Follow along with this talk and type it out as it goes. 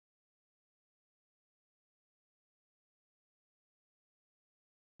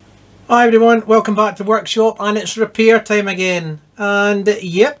Hi everyone, welcome back to the workshop, and it's repair time again. And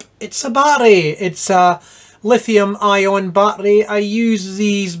yep, it's a battery. It's a lithium ion battery. I use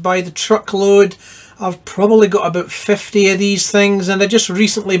these by the truckload. I've probably got about 50 of these things, and I just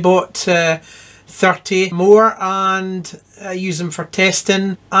recently bought 30 more, and I use them for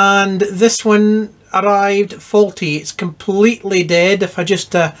testing. And this one arrived faulty. It's completely dead. If I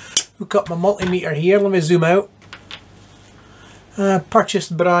just hook up my multimeter here, let me zoom out.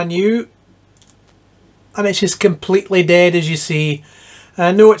 Purchased brand new, and it's just completely dead, as you see.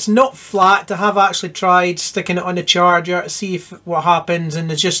 No, it's not flat. I have actually tried sticking it on the charger to see what happens, and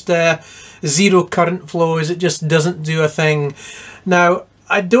there's just zero current flows. It just doesn't do a thing. Now,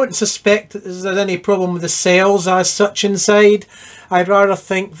 I don't suspect that there's any problem with the cells as such inside. I'd rather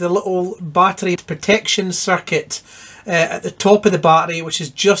think the little battery protection circuit at the top of the battery, which is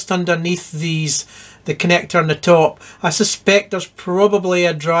just underneath the connector on the top. I suspect there's probably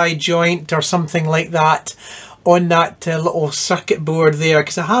a dry joint or something like that on that little circuit board there,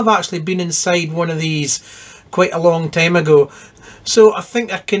 because I have actually been inside one of these quite a long time ago. So I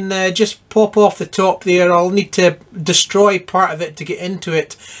think I can just pop off the top there. I'll need to destroy part of it to get into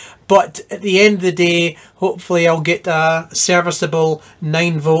it, but at the end of the day, hopefully I'll get a serviceable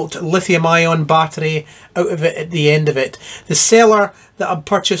 9-volt lithium ion battery out of it at the end of it. The seller that I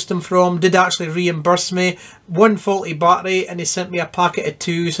purchased them from did actually reimburse me one faulty battery, and he sent me a packet of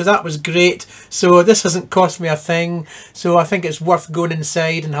 2, so that was great. So this hasn't cost me a thing, so I think it's worth going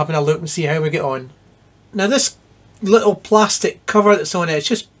inside and having a look and see how we get on. Now, this little plastic cover that's on it, it's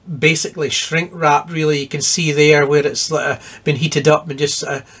just basically shrink wrap, really. You can see there where it's been heated up and just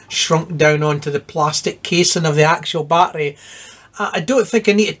shrunk down onto the plastic casing of the actual battery. I don't think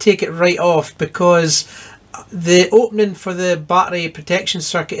I need to take it right off, because the opening for the battery protection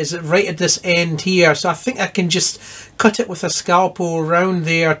circuit is right at this end here, so I think I can just cut it with a scalpel around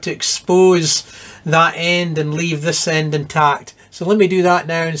there to expose that end and leave this end intact. So let me do that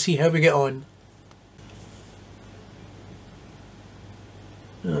now and see how we get on.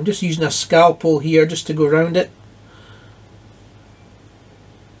 I'm just using a scalpel here just to go around it.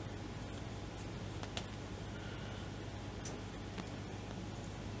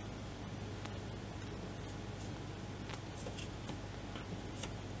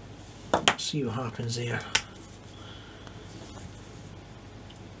 See what happens there.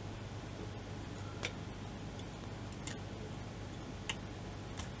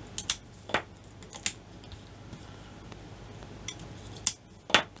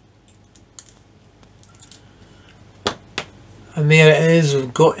 And there it is.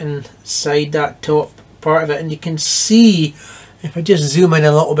 We've got inside that top part of it, and you can see, if I just zoom in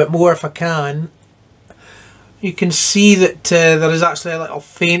a little bit more if I can, you can see that there is actually a little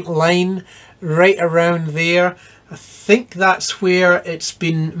faint line right around there. I think that's where it's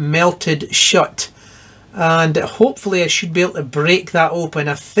been melted shut, and hopefully I should be able to break that open.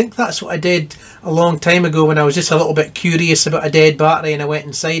 I think that's what I did a long time ago when I was just a little bit curious about a dead battery and I went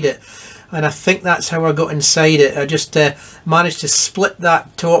inside it. And I think that's how I got inside it. I just managed to split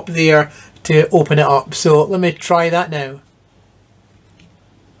that top there to open it up. So let me try that now.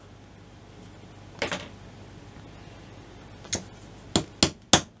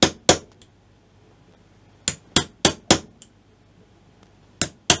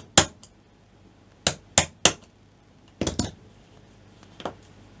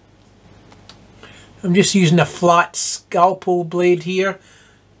 I'm just using a flat scalpel blade here.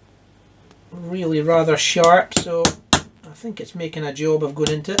 Really rather sharp, so I think it's making a job of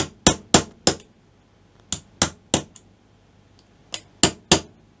going into it.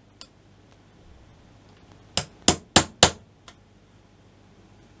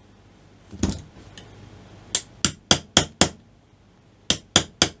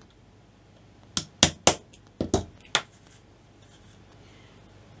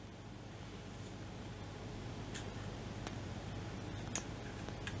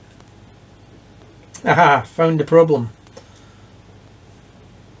 Aha, found the problem.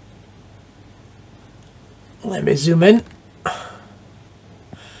 Let me zoom in.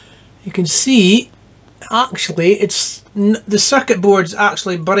 You can see, actually, it's the circuit board's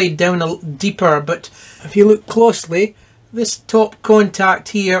actually buried down a deeper, but if you look closely, this top contact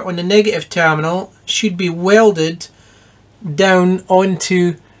here on the negative terminal should be welded down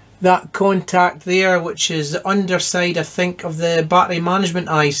onto that contact there, which is the underside, I think, of the battery management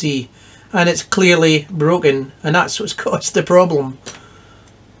IC. And it's clearly broken, and that's what's caused the problem.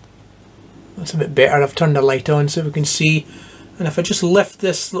 That's a bit better. I've turned the light on so we can see. And if I just lift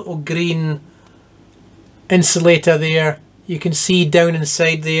this little green insulator there, you can see down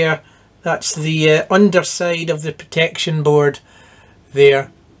inside there, that's the underside of the protection board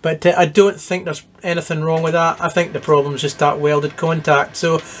there. But I don't think there's anything wrong with that. I think the problem is just that welded contact.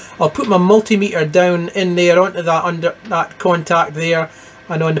 So I'll put my multimeter down in there onto that, under that contact there,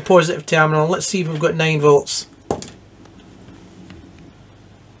 and on the positive terminal. Let's see if we've got 9 volts.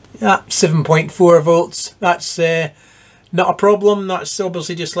 Yeah, 7.4 volts. That's not a problem. That's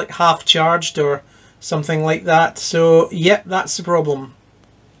obviously just like half charged or something like that. So yep, that's the problem.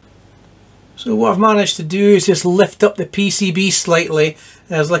 So what I've managed to do is just lift up the PCB slightly.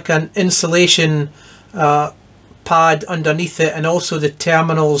 There's like an insulation pad underneath it, and also the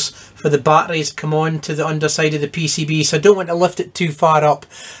terminals for the batteries come on to the underside of the PCB, so I don't want to lift it too far up.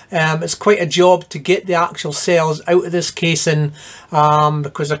 It's quite a job to get the actual cells out of this casing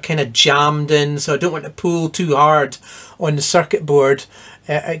because they're kind of jammed in, so I don't want to pull too hard on the circuit board,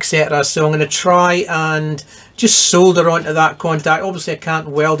 etc. So I'm going to try and just solder onto that contact. Obviously I can't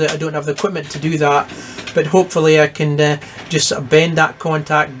weld it, I don't have the equipment to do that, but hopefully I can just sort of bend that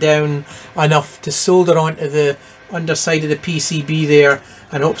contact down enough to solder onto the underside of the PCB there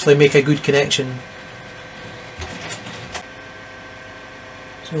and hopefully make a good connection.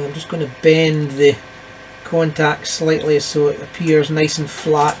 So I'm just going to bend the contact slightly so it appears nice and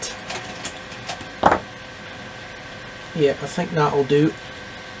flat. Yeah, I think that'll do.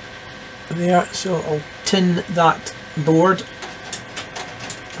 There, so I'll tin that board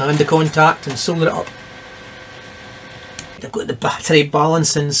and the contact and solder it up. I've got the battery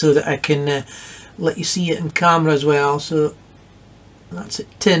balancing so that I can let you see it in camera as well. So that's it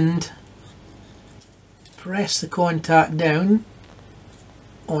tinned. Press the contact down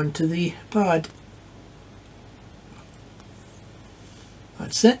onto the pad.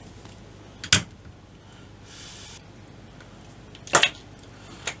 That's it.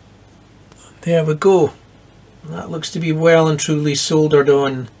 There we go. That looks to be well and truly soldered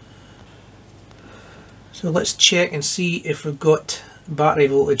on. So let's check and see if we've got battery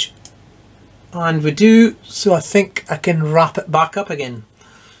voltage. And we do, so I think I can wrap it back up again.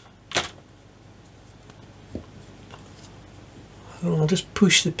 So I'll just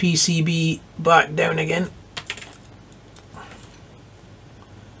push the PCB back down again.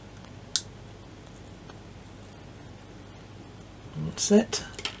 That's it.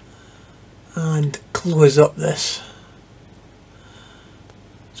 And close up this.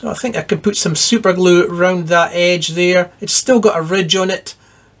 So I think I can put some super glue around that edge there. It's still got a ridge on it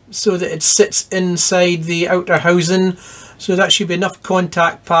so that it sits inside the outer housing, so that should be enough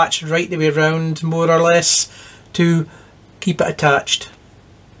contact patch right the way around, more or less, to keep it attached.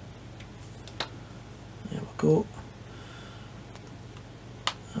 There we go.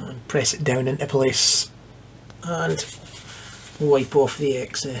 And press it down into place and wipe off the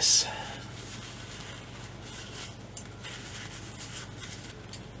excess.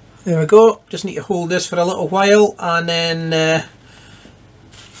 There we go. Just need to hold this for a little while and then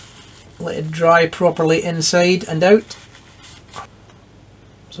let it dry properly inside and out.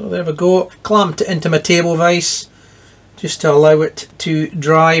 So there we go. Clamped it into my table vise just to allow it to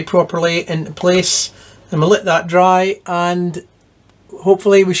dry properly into place, and we'll let that dry and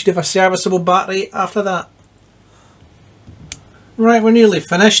hopefully we should have a serviceable battery after that. Right, we're nearly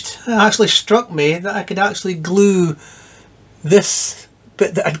finished. It actually struck me that I could actually glue this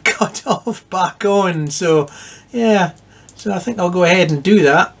bit that I'd cut off back on, so yeah, so I think I'll go ahead and do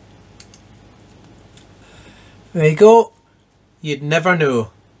that. There you go. You'd never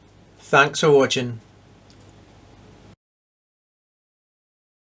know. Thanks for watching.